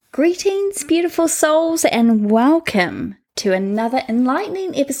Greetings, beautiful souls, and welcome to another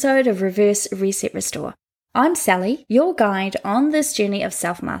enlightening episode of Reverse Reset Restore. I'm Sally, your guide on this journey of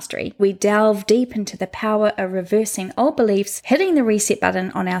self-mastery. We delve deep into the power of reversing old beliefs, hitting the reset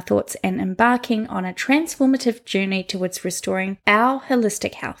button on our thoughts, and embarking on a transformative journey towards restoring our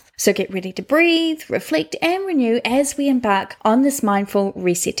holistic health. So get ready to breathe, reflect, and renew as we embark on this mindful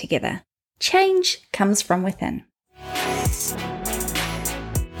reset together. Change comes from within.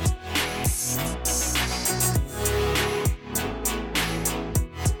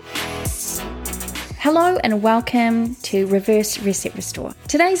 Hello and welcome to Reverse Reset Restore.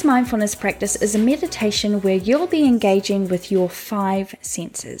 Today's mindfulness practice is a meditation where you'll be engaging with your 5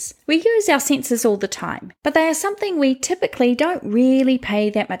 senses. We use our senses all the time, but they are something we typically don't really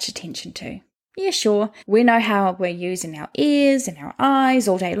pay that much attention to. Yeah, sure, we know how we're using our ears and our eyes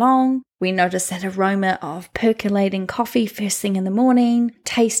all day long. We notice that aroma of percolating coffee first thing in the morning,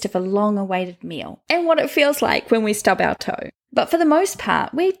 taste of a long-awaited meal, and what it feels like when we stub our toe. But for the most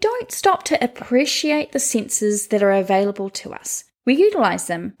part, we don't stop to appreciate the senses that are available to us. We utilize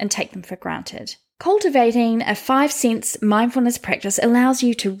them and take them for granted. Cultivating a 5-sense mindfulness practice allows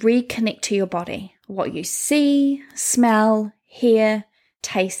you to reconnect to your body, what you see, smell, hear,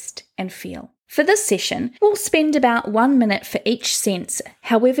 taste, and feel. For this session, we'll spend about 1 minute for each sense.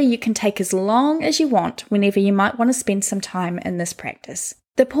 However, you can take as long as you want whenever you might want to spend some time in this practice.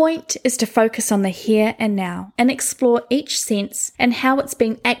 The point is to focus on the here and now and explore each sense and how it's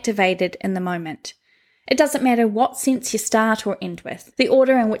being activated in the moment. It doesn't matter what sense you start or end with. The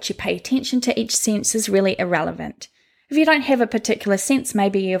order in which you pay attention to each sense is really irrelevant. If you don't have a particular sense,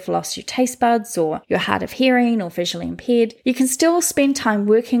 maybe you've lost your taste buds or you're hard of hearing or visually impaired, you can still spend time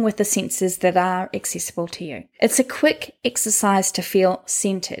working with the senses that are accessible to you. It's a quick exercise to feel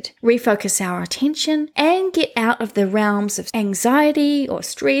centered, refocus our attention, and get out of the realms of anxiety or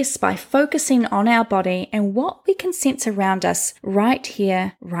stress by focusing on our body and what we can sense around us right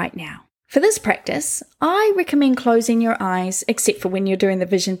here, right now. For this practice, I recommend closing your eyes, except for when you're doing the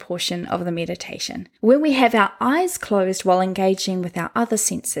vision portion of the meditation. When we have our eyes closed while engaging with our other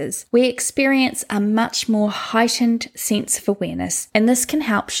senses, we experience a much more heightened sense of awareness, and this can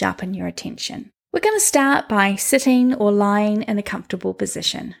help sharpen your attention. We're going to start by sitting or lying in a comfortable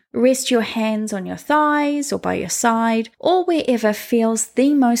position. Rest your hands on your thighs or by your side or wherever feels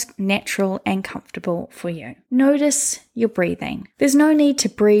the most natural and comfortable for you. Notice your breathing. There's no need to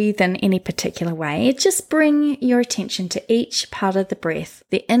breathe in any particular way. Just bring your attention to each part of the breath,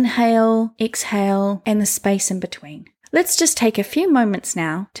 the inhale, exhale, and the space in between. Let's just take a few moments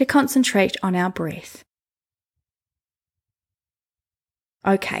now to concentrate on our breath.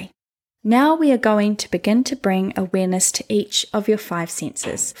 Okay. Now we are going to begin to bring awareness to each of your 5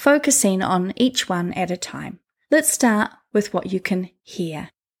 senses, focusing on each one at a time. Let's start with what you can hear.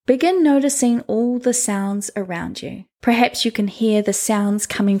 Begin noticing all the sounds around you. Perhaps you can hear the sounds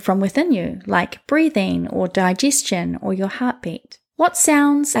coming from within you, like breathing or digestion or your heartbeat. What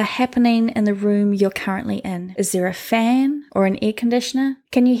sounds are happening in the room you're currently in? Is there a fan or an air conditioner?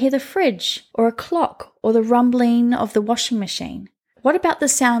 Can you hear the fridge or a clock or the rumbling of the washing machine? What about the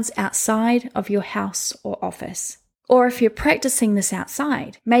sounds outside of your house or office? Or if you're practicing this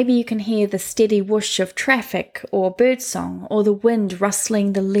outside, maybe you can hear the steady whoosh of traffic or birdsong or the wind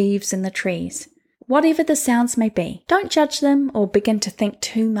rustling the leaves in the trees. Whatever the sounds may be, don't judge them or begin to think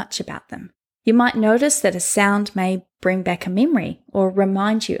too much about them. You might notice that a sound may bring back a memory or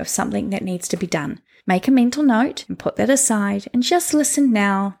remind you of something that needs to be done. Make a mental note and put that aside and just listen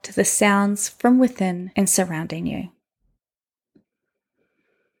now to the sounds from within and surrounding you.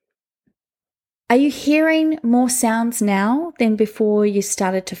 Are you hearing more sounds now than before you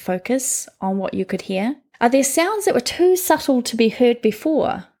started to focus on what you could hear? Are there sounds that were too subtle to be heard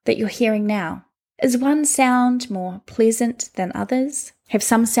before that you're hearing now? Is one sound more pleasant than others? Have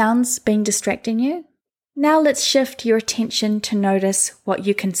some sounds been distracting you? Now let's shift your attention to notice what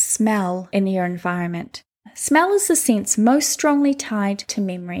you can smell in your environment. Smell is the sense most strongly tied to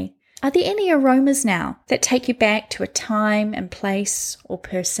memory. Are there any aromas now that take you back to a time and place or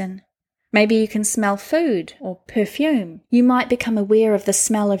person? Maybe you can smell food or perfume. You might become aware of the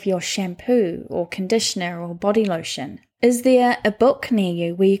smell of your shampoo or conditioner or body lotion. Is there a book near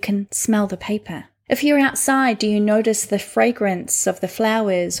you where you can smell the paper? If you're outside, do you notice the fragrance of the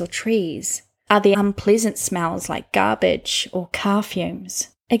flowers or trees? Are there unpleasant smells like garbage or car fumes?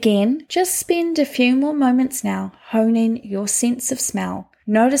 Again, just spend a few more moments now honing your sense of smell,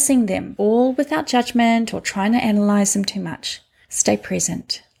 noticing them all without judgment or trying to analyze them too much. Stay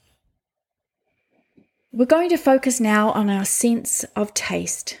present. We're going to focus now on our sense of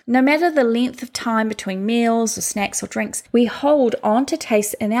taste. No matter the length of time between meals or snacks or drinks, we hold on to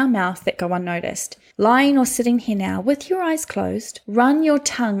tastes in our mouth that go unnoticed. Lying or sitting here now with your eyes closed, run your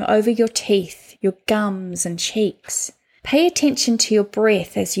tongue over your teeth, your gums and cheeks. Pay attention to your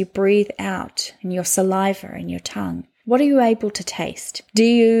breath as you breathe out and your saliva and your tongue. What are you able to taste? Do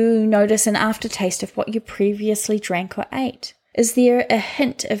you notice an aftertaste of what you previously drank or ate? Is there a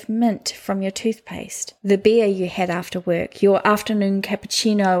hint of mint from your toothpaste? The beer you had after work, your afternoon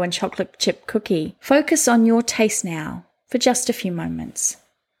cappuccino and chocolate chip cookie? Focus on your taste now for just a few moments.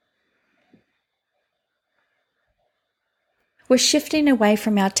 We're shifting away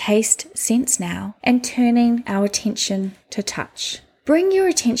from our taste sense now and turning our attention to touch. Bring your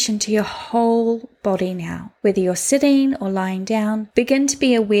attention to your whole body now. Whether you're sitting or lying down, begin to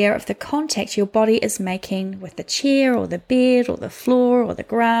be aware of the contact your body is making with the chair or the bed or the floor or the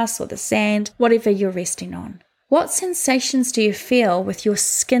grass or the sand, whatever you're resting on. What sensations do you feel with your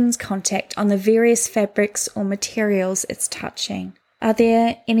skin's contact on the various fabrics or materials it's touching? Are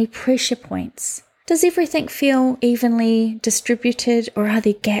there any pressure points? Does everything feel evenly distributed, or are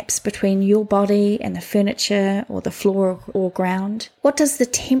there gaps between your body and the furniture or the floor or ground? What does the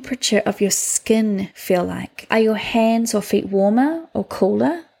temperature of your skin feel like? Are your hands or feet warmer or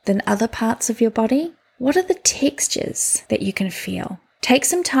cooler than other parts of your body? What are the textures that you can feel? Take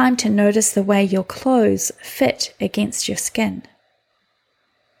some time to notice the way your clothes fit against your skin.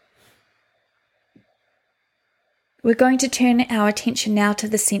 We're going to turn our attention now to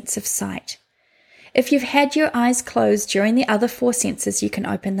the sense of sight. If you've had your eyes closed during the other 4 senses, you can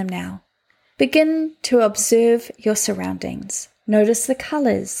open them now. Begin to observe your surroundings. Notice the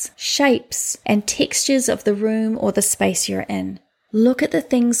colors, shapes, and textures of the room or the space you're in. Look at the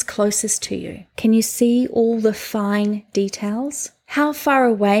things closest to you. Can you see all the fine details? How far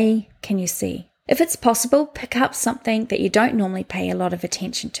away can you see? If it's possible, pick up something that you don't normally pay a lot of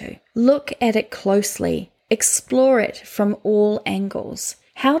attention to. Look at it closely. Explore it from all angles.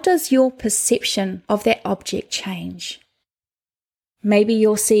 How does your perception of that object change? Maybe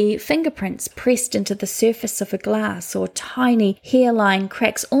you'll see fingerprints pressed into the surface of a glass or tiny hairline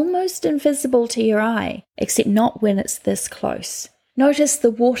cracks almost invisible to your eye, except not when it's this close. Notice the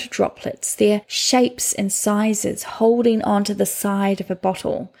water droplets, their shapes and sizes holding onto the side of a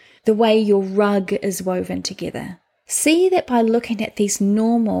bottle, the way your rug is woven together. See that by looking at these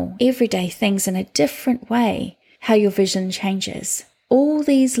normal, everyday things in a different way, how your vision changes. All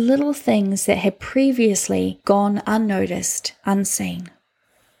these little things that had previously gone unnoticed, unseen.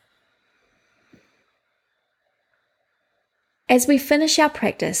 As we finish our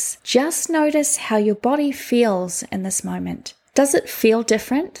practice, just notice how your body feels in this moment. Does it feel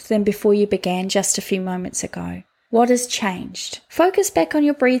different than before you began just a few moments ago? What has changed? Focus back on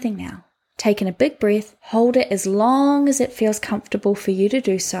your breathing now. Take in a big breath, hold it as long as it feels comfortable for you to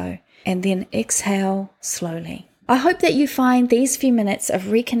do so, and then exhale slowly. I hope that you find these few minutes of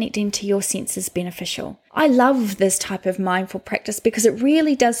reconnecting to your senses beneficial. I love this type of mindful practice because it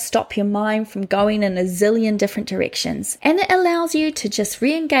really does stop your mind from going in a zillion different directions, and it allows you to just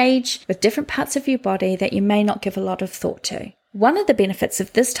re-engage with different parts of your body that you may not give a lot of thought to. One of the benefits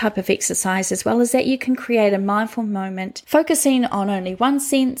of this type of exercise as well is that you can create a mindful moment focusing on only one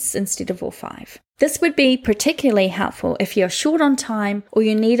sense instead of all 5. This would be particularly helpful if you're short on time, or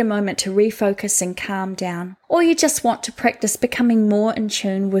you need a moment to refocus and calm down, or you just want to practice becoming more in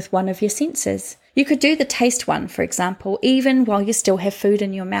tune with one of your senses. You could do the taste one, for example, even while you still have food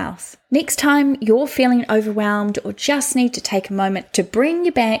in your mouth. Next time you're feeling overwhelmed or just need to take a moment to bring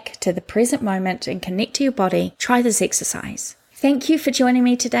you back to the present moment and connect to your body, try this exercise. Thank you for joining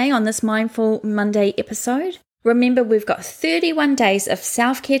me today on this Mindful Monday episode. Remember, we've got 31 days of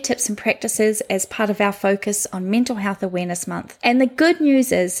self-care tips and practices as part of our focus on Mental Health Awareness Month. And the good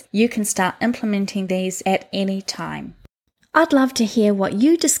news is you can start implementing these at any time. I'd love to hear what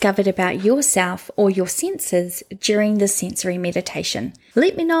you discovered about yourself or your senses during this sensory meditation.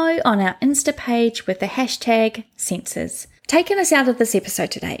 Let me know on our Insta page with the hashtag senses. Taking us out of this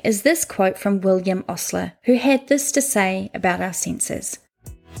episode today is this quote from William Osler, who had this to say about our senses.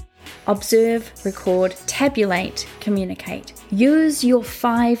 Observe, record, tabulate, communicate. Use your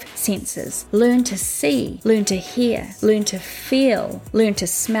 5 senses. Learn to see, learn to hear, learn to feel, learn to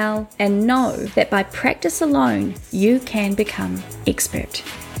smell, and know that by practice alone, you can become expert.